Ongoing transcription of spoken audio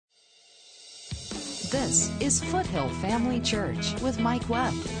This is Foothill Family Church with Mike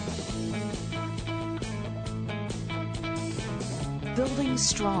Webb. Building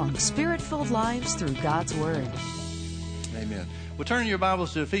strong, Spirit-filled lives through God's Word. Amen. We'll turn your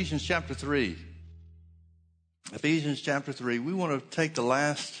Bibles to Ephesians chapter 3. Ephesians chapter 3. We want to take the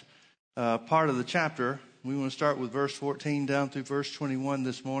last part of the chapter. We want to start with verse 14 down through verse 21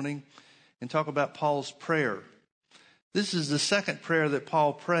 this morning and talk about Paul's prayer. This is the second prayer that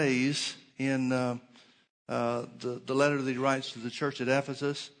Paul prays in the letter that he writes to the church at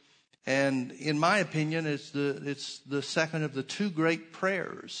Ephesus. And in my opinion, it's the second of the two great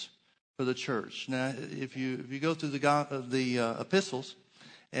prayers for the church. Now, if you go through the epistles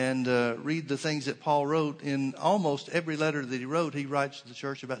and read the things that Paul wrote, in almost every letter that he wrote, he writes to the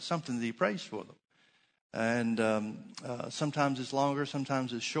church about something that he prays for them. And sometimes it's longer,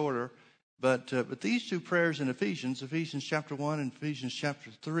 sometimes it's shorter. But these two prayers in Ephesians chapter 1 and Ephesians chapter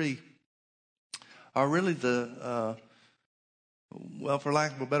 3, are really for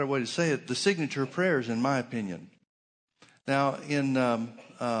lack of a better way to say it, the signature prayers, in my opinion. Now, in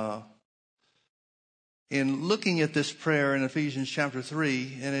looking at this prayer in Ephesians chapter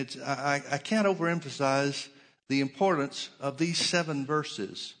 3, and I can't overemphasize the importance of these 7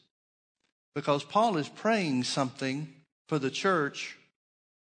 verses, because Paul is praying something for the church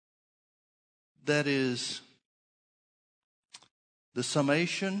that is the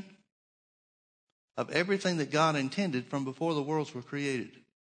summation of everything that God intended from before the worlds were created.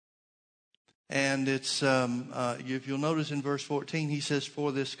 And it's, if you'll notice in verse 14, he says,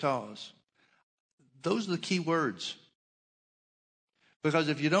 for this cause. Those are the key words. Because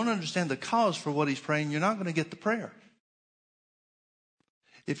if you don't understand the cause for what he's praying, you're not going to get the prayer.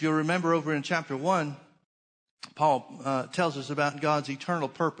 If you'll remember over in chapter 1, Paul tells us about God's eternal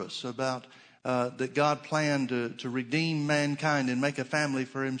purpose, about that God planned to redeem mankind and make a family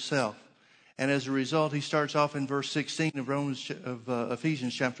for himself. And as a result, he starts off in verse 16 of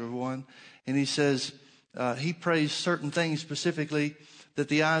Ephesians chapter 1, and he says, he prays certain things specifically, that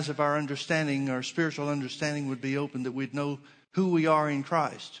the eyes of our understanding, our spiritual understanding, would be open, that we'd know who we are in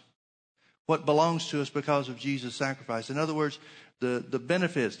Christ, what belongs to us because of Jesus' sacrifice. In other words, the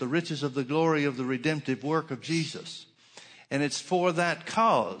benefits, the riches of the glory of the redemptive work of Jesus. And it's for that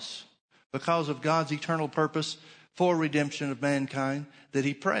cause, because of God's eternal purpose for redemption of mankind, that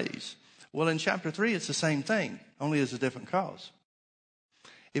he prays. Well, in chapter 3, it's the same thing, only as a different cause.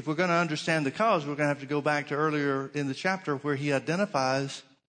 If we're going to understand the cause, we're going to have to go back to earlier in the chapter where he identifies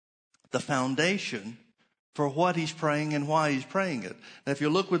the foundation for what he's praying and why he's praying it. Now, if you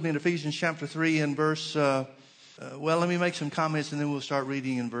look with me in Ephesians chapter 3 and verse, let me make some comments and then we'll start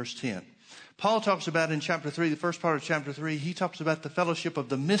reading in verse 10. Paul talks about in chapter 3, the first part of chapter 3, he talks about the fellowship of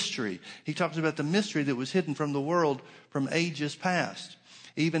the mystery. He talks about the mystery that was hidden from the world from ages past,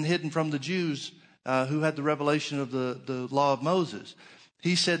 even hidden from the Jews who had the revelation of the law of Moses.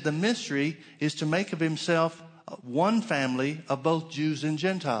 He said the mystery is to make of himself one family of both Jews and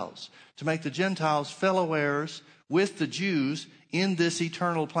Gentiles, to make the Gentiles fellow heirs with the Jews in this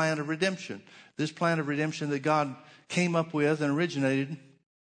eternal plan of redemption, this plan of redemption that God came up with and originated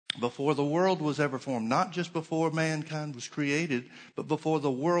before the world was ever formed, not just before mankind was created, but before the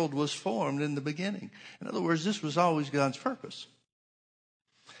world was formed in the beginning. In other words, this was always God's purpose.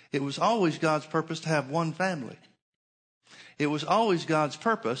 It was always God's purpose to have one family. It was always God's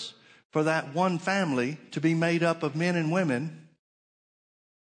purpose for that one family to be made up of men and women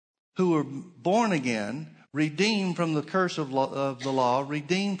who were born again, redeemed from the curse of the law,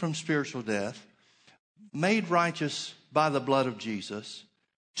 redeemed from spiritual death, made righteous by the blood of Jesus,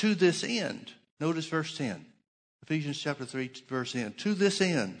 to this end. Notice verse 10. Ephesians chapter 3, verse 10. To this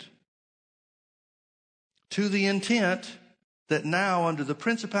end. To the intent that now under the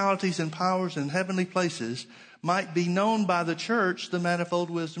principalities and powers in heavenly places might be known by the church the manifold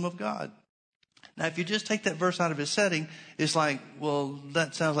wisdom of God. Now, if you just take that verse out of its setting, it's like, well,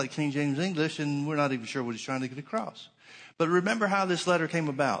 that sounds like King James English, and we're not even sure what he's trying to get across. But remember how this letter came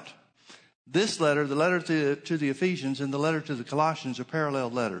about. This letter, the letter to the Ephesians and the letter to the Colossians, are parallel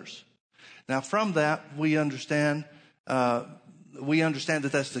letters. Now, from that, we understand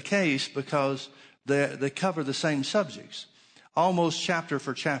that that's the case because they cover the same subjects, almost chapter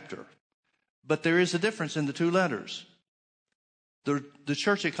for chapter. But there is a difference in the two letters. The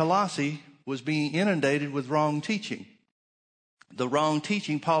church at Colossae was being inundated with wrong teaching. The wrong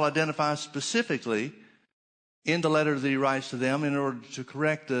teaching Paul identifies specifically in the letter that he writes to them in order to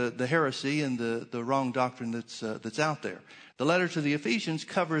correct the heresy and the wrong doctrine that's out there. The letter to the Ephesians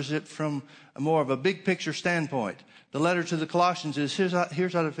covers it from more of a big picture standpoint. The letter to the Colossians is here's how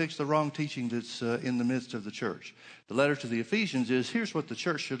to fix the wrong teaching that's in the midst of the church. The letter to the Ephesians is here's what the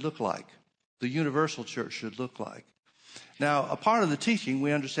church should look like. the universal church should look like. Now, a part of the teaching,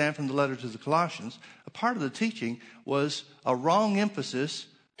 we understand from the letter to the Colossians, a part of the teaching was a wrong emphasis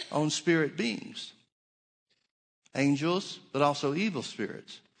on spirit beings. Angels, but also evil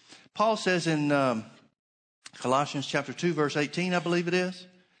spirits. Paul says in Colossians chapter 2, verse 18, I believe it is.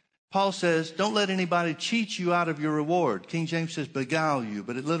 Paul says, don't let anybody cheat you out of your reward. King James says beguile you,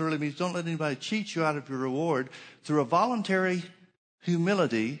 but it literally means don't let anybody cheat you out of your reward through a voluntary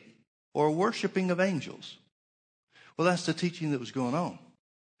humility or worshiping of angels. Well, that's the teaching that was going on.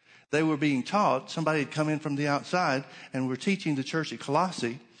 They were being taught, somebody had come in from the outside and were teaching the church at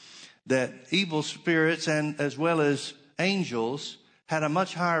Colossae that evil spirits and as well as angels had a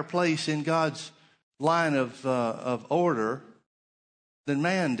much higher place in God's line of order than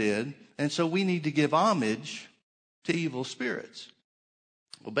man did. And so we need to give homage to evil spirits.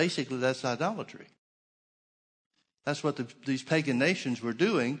 Well, basically that's idolatry. That's what these pagan nations were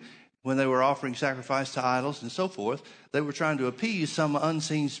doing when they were offering sacrifice to idols and so forth. They were trying to appease some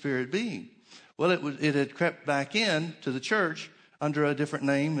unseen spirit being. Well, it had crept back in to the church under a different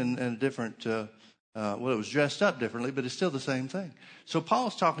name and a different, it was dressed up differently, but it's still the same thing. So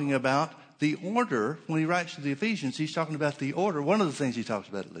Paul's talking about the order. When he writes to the Ephesians, he's talking about the order. One of the things he talks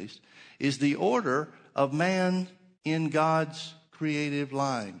about, at least, is the order of man in God's creative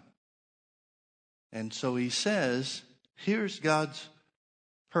line. And so he says, here's God's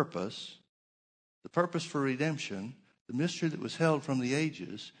purpose. The purpose for redemption, the mystery that was held from the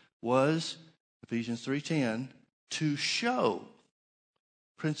ages, was, Ephesians 3:10, to show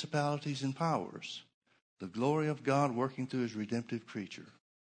principalities and powers the glory of God working through his redemptive creature.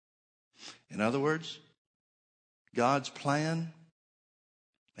 In other words, God's plan,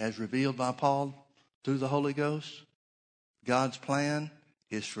 as revealed by Paul through the Holy Ghost, God's plan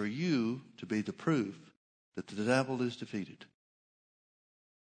is for you to be the proof that the devil is defeated.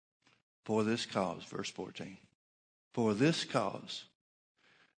 For this cause, verse 14, for this cause,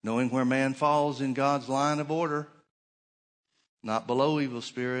 knowing where man falls in God's line of order, not below evil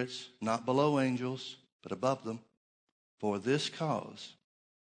spirits, not below angels, but above them, for this cause,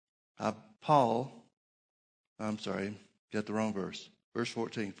 got the wrong verse. Verse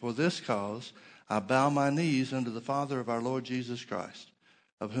 14, for this cause I bow my knees unto the Father of our Lord Jesus Christ,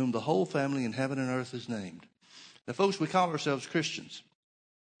 of whom the whole family in heaven and earth is named. Now, folks, we call ourselves Christians.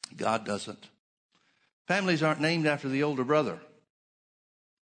 God doesn't. Families aren't named after the older brother.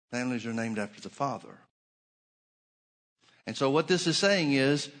 Families are named after the father. And so what this is saying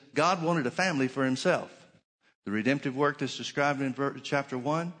is God wanted a family for himself. The redemptive work that's described in chapter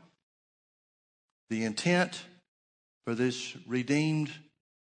 1, the intent for this redeemed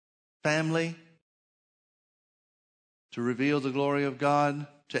family to reveal the glory of God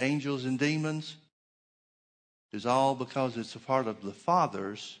to angels and demons is all because it's a part of the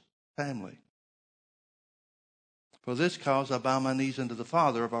Father's family. For this cause I bow my knees unto the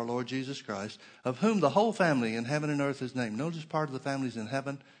Father of our Lord Jesus Christ, of whom the whole family in heaven and earth is named. Notice part of the family's in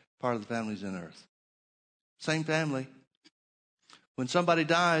heaven, part of the family's in earth. Same family. When somebody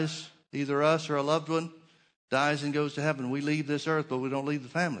dies, either us or a loved one dies and goes to heaven, we leave this earth, but we don't leave the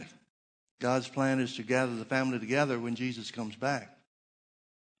family. God's plan is to gather the family together when Jesus comes back.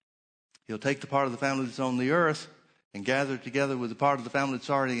 He'll take the part of the family that's on the earth and gather it together with the part of the family that's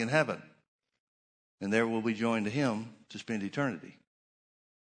already in heaven. And there we'll be joined to him to spend eternity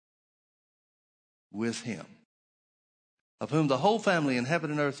with him, of whom the whole family in heaven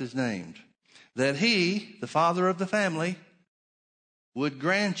and earth is named, that he, the father of the family, would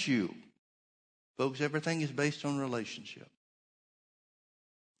grant you. Folks, everything is based on relationship.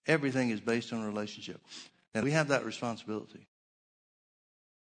 Everything is based on relationship. And we have that responsibility.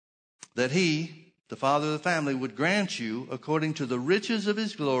 That he, the father of the family, would grant you, according to the riches of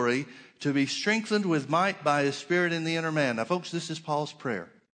his glory, to be strengthened with might by his Spirit in the inner man. Now, folks, this is Paul's prayer.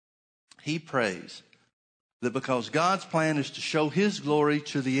 He prays that because God's plan is to show his glory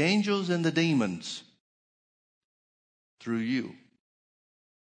to the angels and the demons through you,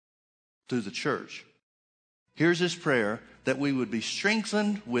 through the church. Here's his prayer, that we would be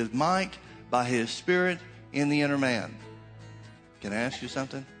strengthened with might by his Spirit in the inner man. Can I ask you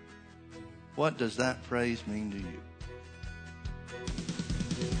something? What does that phrase mean to you?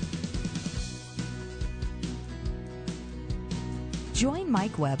 Join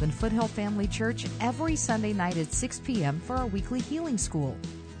Mike Webb and Foothill Family Church every Sunday night at 6 p.m. for our weekly Healing School.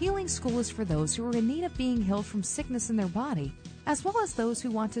 Healing School is for those who are in need of being healed from sickness in their body, as well as those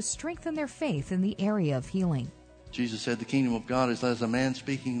who want to strengthen their faith in the area of healing. Jesus said the kingdom of God is as a man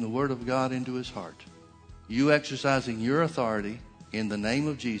speaking the word of God into his heart. You exercising your authority in the name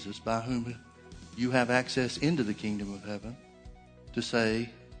of Jesus, by whom you have access into the kingdom of heaven, to say,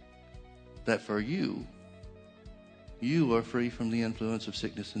 that for you, you are free from the influence of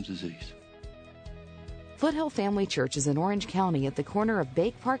sickness and disease. Foothill Family Church is in Orange County at the corner of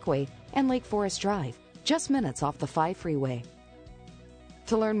Bake Parkway and Lake Forest Drive, just minutes off the 5 freeway.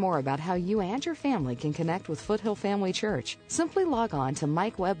 To learn more about how you and your family can connect with Foothill Family Church, simply log on to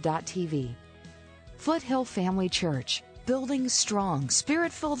mikeweb.tv. Foothill Family Church, building strong,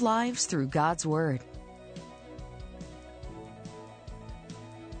 spirit-filled lives through God's Word.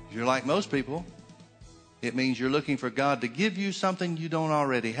 If you're like most people, it means you're looking for God to give you something you don't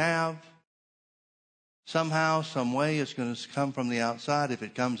already have. Somehow, some way, it's going to come from the outside if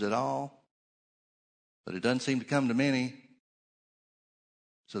it comes at all. But it doesn't seem to come to many.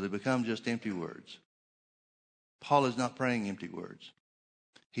 So they become just empty words. Paul is not praying empty words.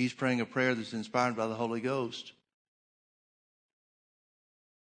 He's praying a prayer that's inspired by the Holy Ghost,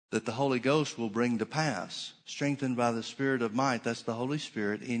 that the Holy Ghost will bring to pass, strengthened by the Spirit of might. That's the Holy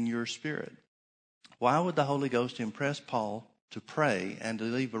Spirit in your spirit. Why would the Holy Ghost impress Paul to pray and to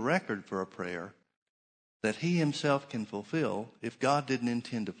leave a record for a prayer that he himself can fulfill if God didn't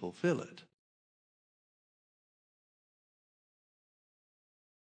intend to fulfill it?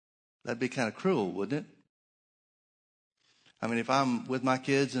 That'd be kind of cruel, wouldn't it? I mean, if I'm with my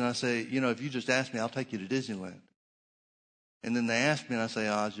kids and I say, if you just ask me, I'll take you to Disneyland. And then they ask me and I say,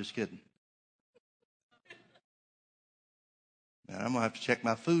 I was just kidding. Man, I'm going to have to check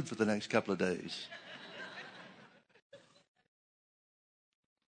my food for the next couple of days.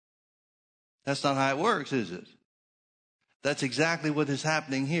 That's not how it works, is it? That's exactly what is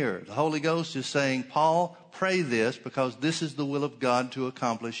happening here. The Holy Ghost is saying, Paul, pray this because this is the will of God to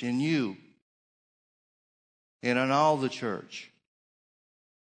accomplish in you and in all the church.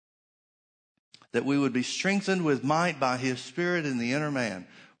 That we would be strengthened with might by His Spirit in the inner man.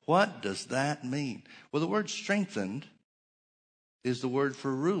 What does that mean? Well, the word strengthened is the word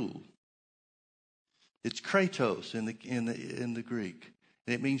for rule. It's kratos in the Greek.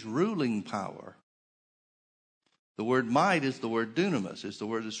 And it means ruling power. The word might is the word dunamis. It's the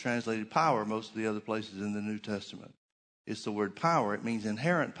word that's translated power most of the other places in the New Testament. It's the word power. It means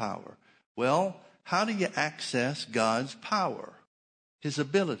inherent power. Well, how do you access God's power? His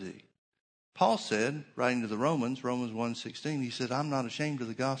ability. Paul said, writing to the Romans 1:16, he said, I'm not ashamed of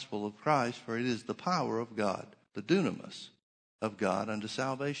the gospel of Christ, for it is the power of God, the dunamis of God unto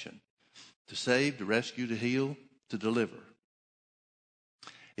salvation, to save, to rescue, to heal, to deliver.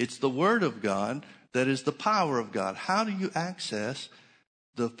 It's the Word of God that is the power of God. How do you access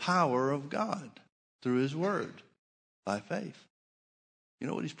the power of God? Through His Word, by faith. You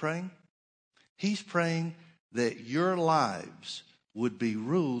know what he's praying? He's praying that your lives would be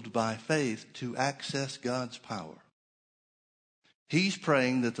ruled by faith to access God's power. He's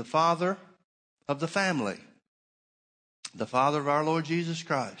praying that the Father of the family, the Father of our Lord Jesus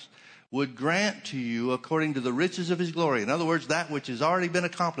Christ, would grant to you according to the riches of His glory. In other words, that which has already been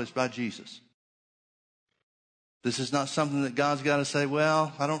accomplished by Jesus. This is not something that God's got to say,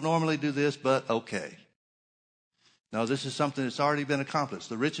 well, I don't normally do this, but okay. No, this is something that's already been accomplished.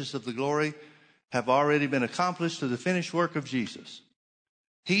 The riches of the glory have already been accomplished through the finished work of Jesus.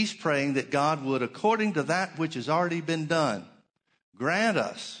 He's praying that God would, according to that which has already been done, grant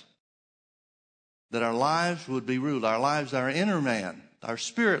us that our lives would be ruled. Our lives, our inner man, our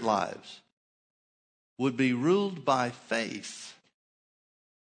spirit lives, would be ruled by faith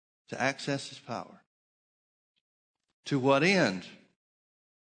to access His power. To what end?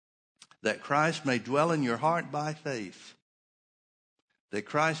 That Christ may dwell in your heart by faith. That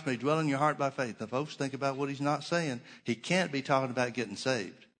Christ may dwell in your heart by faith. Now, folks, think about what he's not saying. He can't be talking about getting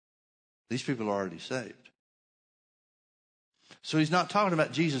saved. These people are already saved. So he's not talking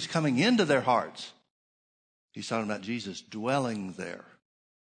about Jesus coming into their hearts. He's talking about Jesus dwelling there.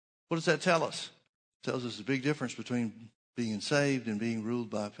 What does that tell us? It tells us the big difference between being saved and being ruled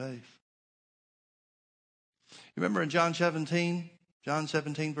by faith. You remember in John 17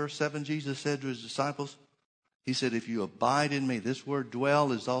 verse 7, Jesus said to His disciples, He said, if you abide in me, this word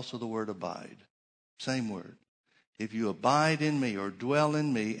dwell is also the word abide. Same word. If you abide in me or dwell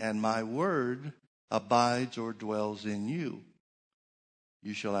in me and my word abides or dwells in you,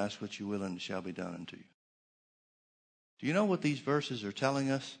 you shall ask what you will and it shall be done unto you. Do you know what these verses are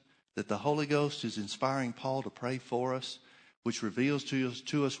telling us? That the Holy Ghost is inspiring Paul to pray for us, which reveals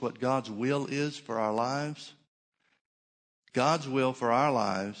to us what God's will is for our lives. God's will for our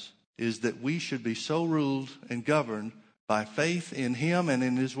lives is that we should be so ruled and governed by faith in Him and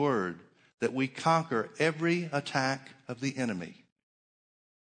in His Word that we conquer every attack of the enemy.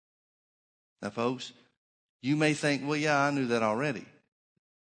 Now, folks, you may think, well, yeah, I knew that already.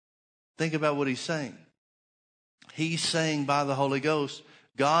 Think about what he's saying. He's saying by the Holy Ghost,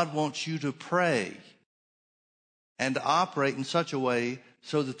 God wants you to pray and to operate in such a way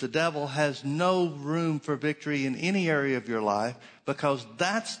so that the devil has no room for victory in any area of your life, because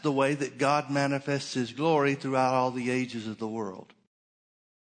that's the way that God manifests his glory throughout all the ages of the world.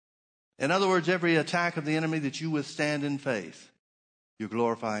 In other words, every attack of the enemy that you withstand in faith, you're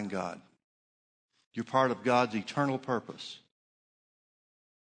glorifying God. You're part of God's eternal purpose.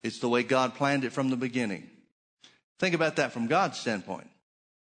 It's the way God planned it from the beginning. Think about that from God's standpoint.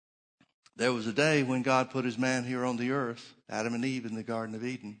 There was a day when God put his man here on the earth, Adam and Eve in the Garden of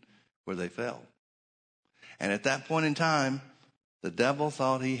Eden, where they fell. And at that point in time, the devil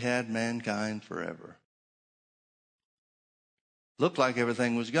thought he had mankind forever. Looked like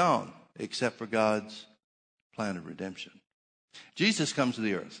everything was gone, except for God's plan of redemption. Jesus comes to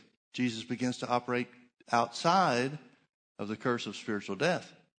the earth. Jesus begins to operate outside of the curse of spiritual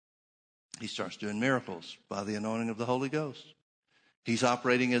death. He starts doing miracles by the anointing of the Holy Ghost. He's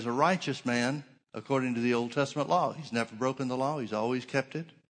operating as a righteous man according to the Old Testament law. He's never broken the law. He's always kept it.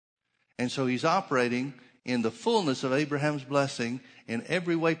 And so he's operating in the fullness of Abraham's blessing in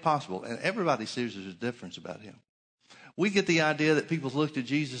every way possible. And everybody sees there's a difference about him. We get the idea that people looked at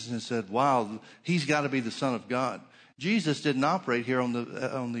Jesus and said, wow, he's got to be the Son of God. Jesus didn't operate here on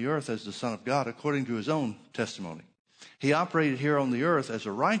the earth as the Son of God according to his own testimony. He operated here on the earth as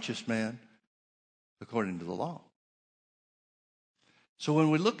a righteous man according to the law. So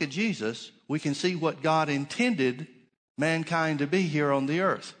when we look at Jesus, we can see what God intended mankind to be here on the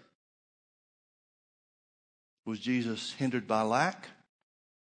earth. Was Jesus hindered by lack?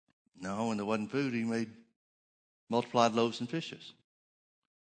 No, when there wasn't food, he made multiplied loaves and fishes.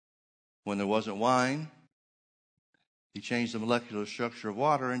 When there wasn't wine, he changed the molecular structure of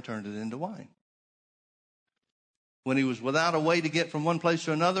water and turned it into wine. When he was without a way to get from one place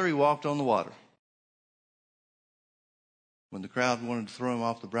to another, he walked on the water. When the crowd wanted to throw him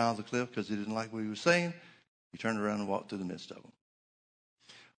off the brow of the cliff because he didn't like what he was saying, he turned around and walked through the midst of them.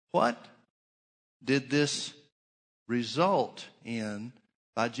 What did this result in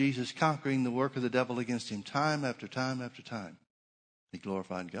by Jesus conquering the work of the devil against him time after time after time? He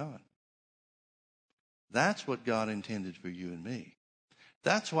glorified God. That's what God intended for you and me.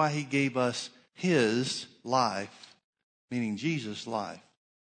 That's why he gave us his life, meaning Jesus' life,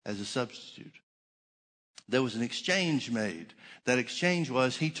 as a substitute. There was an exchange made. That exchange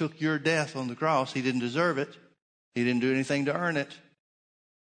was he took your death on the cross. He didn't deserve it. He didn't do anything to earn it.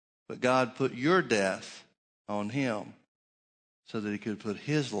 But God put your death on him so that he could put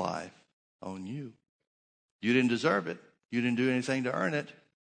his life on you. You didn't deserve it. You didn't do anything to earn it.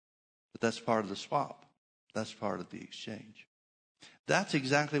 But that's part of the swap. That's part of the exchange. That's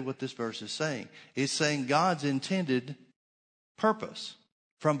exactly what this verse is saying. It's saying God's intended purpose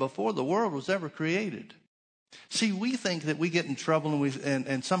from before the world was ever created. See, we think that we get in trouble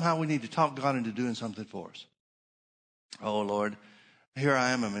and somehow we need to talk God into doing something for us. Oh, Lord, here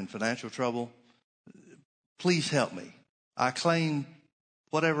I am. I'm in financial trouble. Please help me. I claim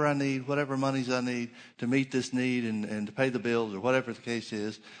whatever I need, whatever monies I need to meet this need and to pay the bills or whatever the case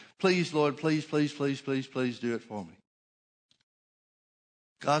is. Please, Lord, please, please, please, please, please do it for me.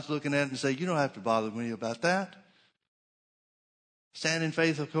 God's looking at it and saying, you don't have to bother me about that. Stand in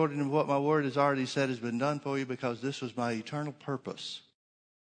faith according to what my word has already said has been done for you, because this was my eternal purpose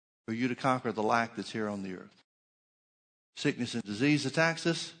for you to conquer the lack that's here on the earth. Sickness and disease attacks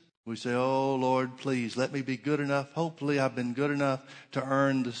us. We say, oh, Lord, please let me be good enough. Hopefully I've been good enough to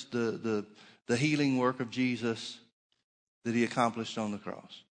earn the healing work of Jesus that he accomplished on the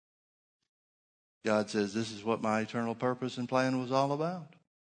cross. God says, this is what my eternal purpose and plan was all about.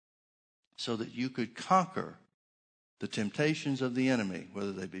 So that you could conquer the temptations of the enemy,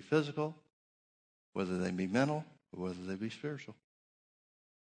 whether they be physical, whether they be mental, or whether they be spiritual.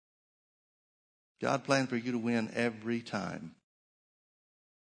 God planned for you to win every time.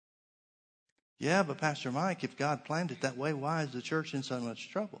 Yeah, but Pastor Mike, if God planned it that way, why is the church in so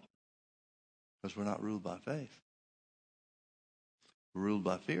much trouble? Because we're not ruled by faith. We're ruled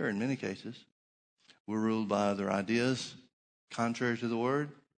by fear in many cases. We're ruled by other ideas contrary to the word.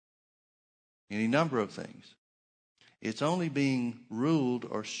 Any number of things. It's only being ruled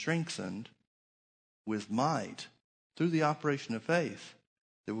or strengthened with might through the operation of faith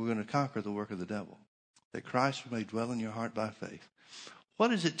that we're going to conquer the work of the devil. That Christ may dwell in your heart by faith. What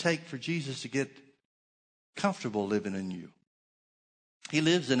does it take for Jesus to get comfortable living in you? He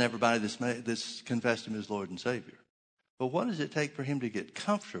lives in everybody that's confessed him as Lord and Savior. But what does it take for him to get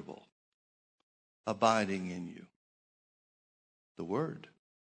comfortable abiding in you? The Word.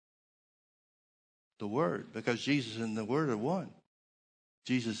 The Word, because Jesus and the Word are one.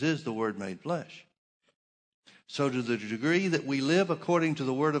 Jesus is the Word made flesh. So to the degree that we live according to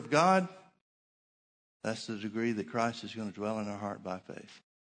the Word of God, that's the degree that Christ is going to dwell in our heart by faith.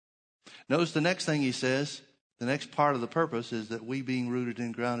 Notice the next thing he says, the next part of the purpose is that we being rooted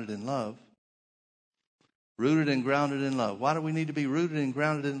and grounded in love. Rooted and grounded in love. Why do we need to be rooted and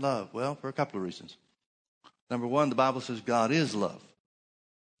grounded in love? Well, for a couple of reasons. Number one, the Bible says God is love.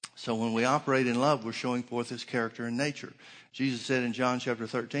 So when we operate in love, we're showing forth His character and nature. Jesus said in John chapter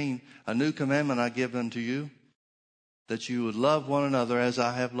 13, a new commandment I give unto you, that you would love one another as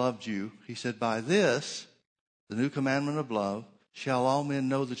I have loved you. He said, by this, the new commandment of love, shall all men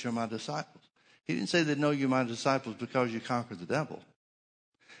know that you're my disciples. He didn't say they'd know you're my disciples because you conquered the devil.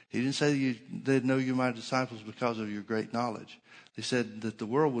 He didn't say they'd know you're my disciples because of your great knowledge. He said that the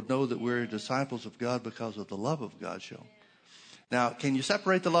world would know that we're disciples of God because of the love of God shown. Now, can you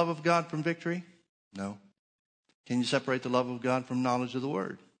separate the love of God from victory? No. Can you separate the love of God from knowledge of the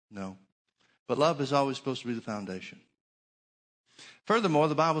Word? No. But love is always supposed to be the foundation. Furthermore,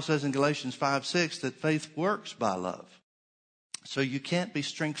 the Bible says in Galatians 5:6 that faith works by love. So you can't be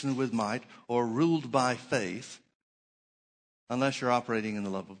strengthened with might or ruled by faith unless you're operating in the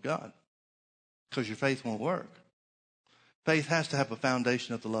love of God, because your faith won't work. Faith has to have a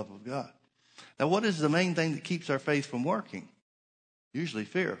foundation of the love of God. Now, what is the main thing that keeps our faith from working? Usually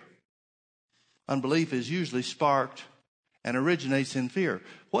fear. Unbelief is usually sparked and originates in fear.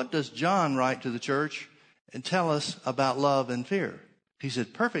 What does John write to the church and tell us about love and fear? He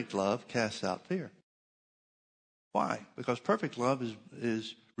said, perfect love casts out fear. Why? Because perfect love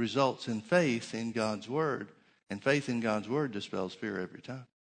results in faith in God's Word. And faith in God's Word dispels fear every time.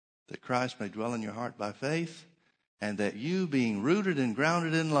 That Christ may dwell in your heart by faith, and that you, being rooted and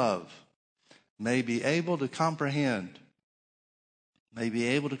grounded in love, may be able to comprehend. May be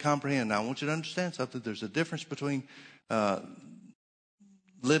able to comprehend. Now, I want you to understand something. There's a difference between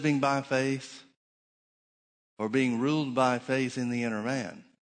living by faith or being ruled by faith in the inner man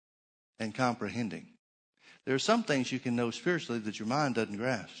and comprehending. There are some things you can know spiritually that your mind doesn't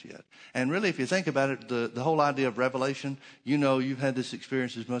grasp yet. And really, if you think about it, the whole idea of revelation, you know, you've had this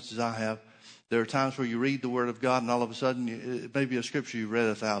experience as much as I have. There are times where you read the Word of God and all of a sudden it may be a scripture you've read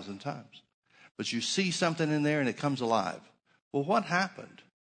 1,000 times. But you see something in there and it comes alive. Well, what happened?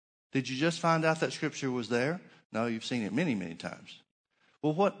 Did you just find out that scripture was there? No, you've seen it many, many times.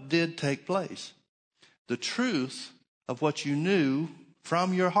 Well, what did take place? The truth of what you knew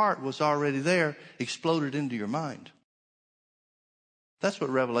from your heart was already there, exploded into your mind. That's what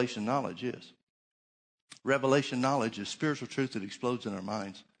revelation knowledge is. Revelation knowledge is spiritual truth that explodes in our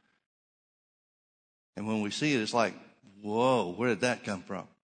minds. And when we see it, it's like, whoa, where did that come from?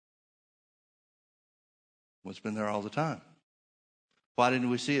 Well, it's been there all the time. Why didn't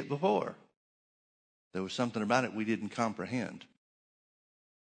we see it before? There was something about it we didn't comprehend.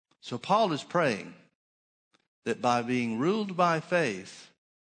 So Paul is praying that by being ruled by faith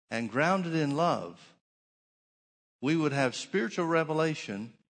and grounded in love, we would have spiritual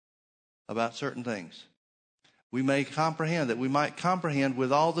revelation about certain things. We may comprehend, that we might comprehend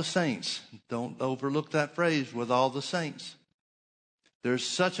with all the saints. Don't overlook that phrase, with all the saints. There's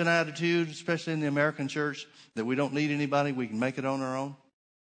such an attitude, especially in the American church, that we don't need anybody, we can make it on our own.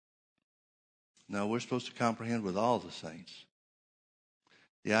 No, we're supposed to comprehend with all the saints.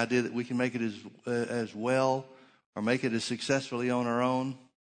 The idea that we can make it as well or make it as successfully on our own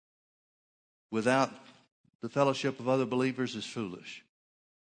without the fellowship of other believers is foolish.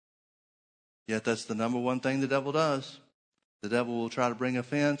 Yet that's the number one thing the devil does. The devil will try to bring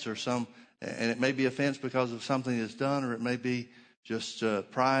offense and it may be offense because of something that's done, or it may be just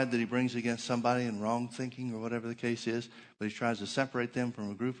pride that he brings against somebody and wrong thinking or whatever the case is, but he tries to separate them from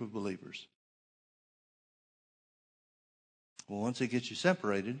a group of believers. Well, once he gets you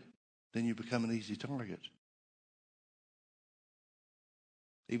separated, then you become an easy target.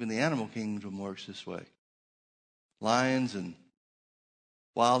 Even the animal kingdom works this way. Lions and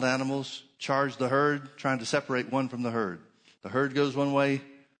wild animals charge the herd, trying to separate one from the herd. The herd goes one way,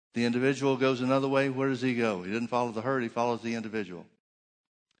 the individual goes another way. Where does he go? He doesn't follow the herd, he follows the individual.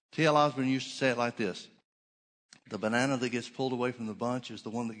 T.L. Osborne used to say it like this: the banana that gets pulled away from the bunch is the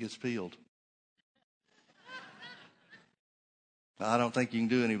one that gets peeled. I don't think you can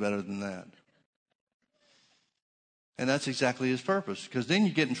do any better than that. And that's exactly his purpose, because then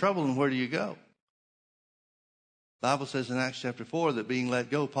you get in trouble, and where do you go? The Bible says in Acts chapter 4 that being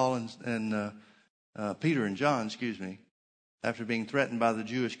let go, Paul and Peter and John, after being threatened by the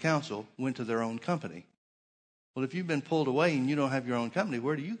Jewish council, went to their own company. Well, if you've been pulled away and you don't have your own company,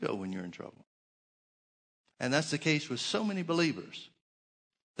 where do you go when you're in trouble? And that's the case with so many believers.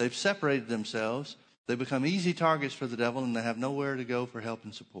 They've separated themselves. They become easy targets for the devil, and they have nowhere to go for help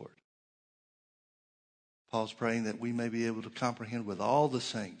and support. Paul's praying that we may be able to comprehend with all the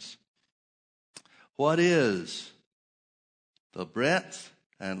saints what is the breadth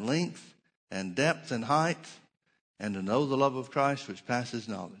and length and depth and height, and to know the love of Christ which passes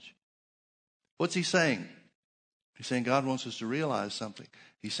knowledge. What's he saying? He's saying God wants us to realize something.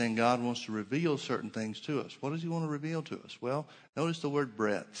 He's saying God wants to reveal certain things to us. What does he want to reveal to us? Well, notice the word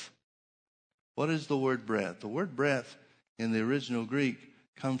breadth. What is the word breadth? The word breadth in the original Greek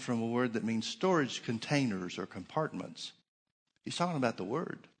comes from a word that means storage containers or compartments. He's talking about the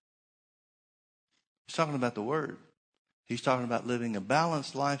Word. He's talking about the Word. He's talking about living a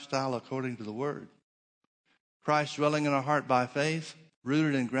balanced lifestyle according to the Word. Christ dwelling in our heart by faith,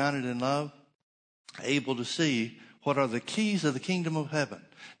 rooted and grounded in love, able to see what are the keys of the kingdom of heaven.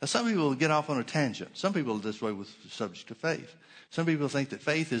 Now, some people will get off on a tangent. Some people are this way with the subject of faith. Some people think that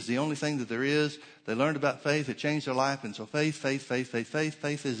faith is the only thing that there is. They learned about faith, it changed their life, and so faith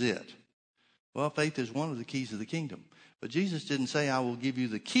is it. Well, faith is one of the keys of the kingdom. But Jesus didn't say, I will give you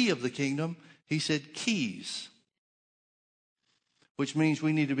the key of the kingdom. He said keys, which means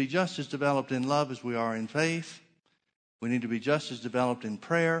we need to be just as developed in love as we are in faith. We need to be just as developed in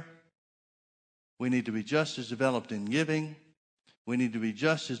prayer. We need to be just as developed in giving. We need to be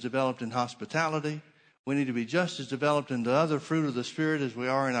just as developed in hospitality. We need to be just as developed in the other fruit of the Spirit as we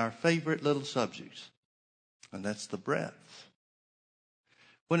are in our favorite little subjects. And that's the breadth.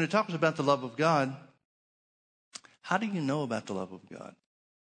 When it talks about the love of God, how do you know about the love of God?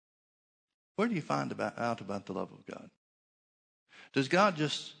 Where do you find out about the love of God? Does God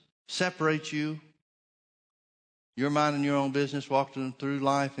just separate you, your mind and your own business, walking through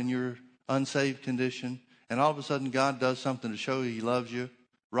life in your unsaved condition, and all of a sudden God does something to show you he loves you,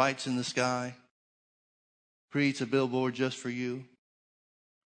 writes in the sky, creates a billboard just for you,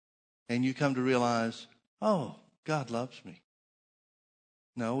 and you come to realize, oh, God loves me?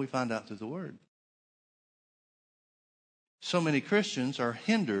 No, we find out through the Word. So many Christians are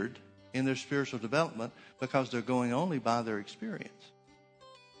hindered in their spiritual development because they're going only by their experience.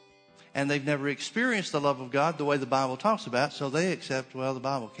 And they've never experienced the love of God the way the Bible talks about, so they accept, well, the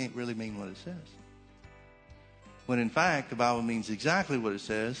Bible can't really mean what it says. When in fact, the Bible means exactly what it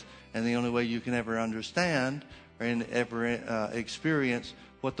says, and the only way you can ever understand or ever experience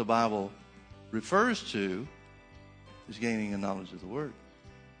what the Bible refers to is gaining a knowledge of the Word.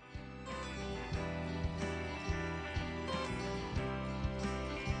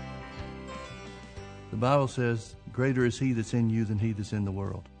 The Bible says, greater is he that's in you than he that's in the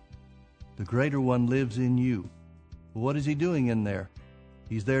world. The greater one lives in you. Well, what is he doing in there?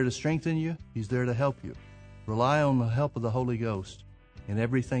 He's there to strengthen you. He's there to help you. Rely on the help of the Holy Ghost in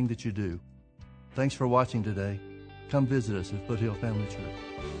everything that you do. Thanks for watching today. Come visit us at Foothill Family Church.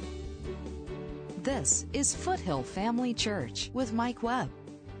 This is Foothill Family Church with Mike Webb.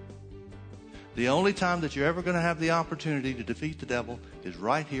 The only time that you're ever going to have the opportunity to defeat the devil is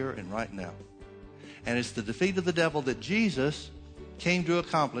right here and right now. And it's the defeat of the devil that Jesus came to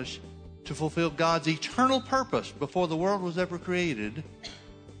accomplish to fulfill God's eternal purpose before the world was ever created,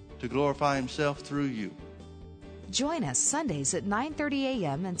 to glorify himself through you. Join us Sundays at 9:30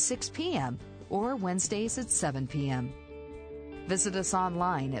 a.m. and 6 p.m. or Wednesdays at 7 p.m. Visit us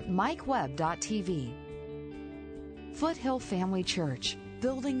online at mikewebb.tv. Foothill Family Church,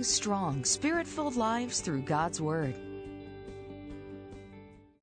 building strong, Spirit-filled lives through God's Word.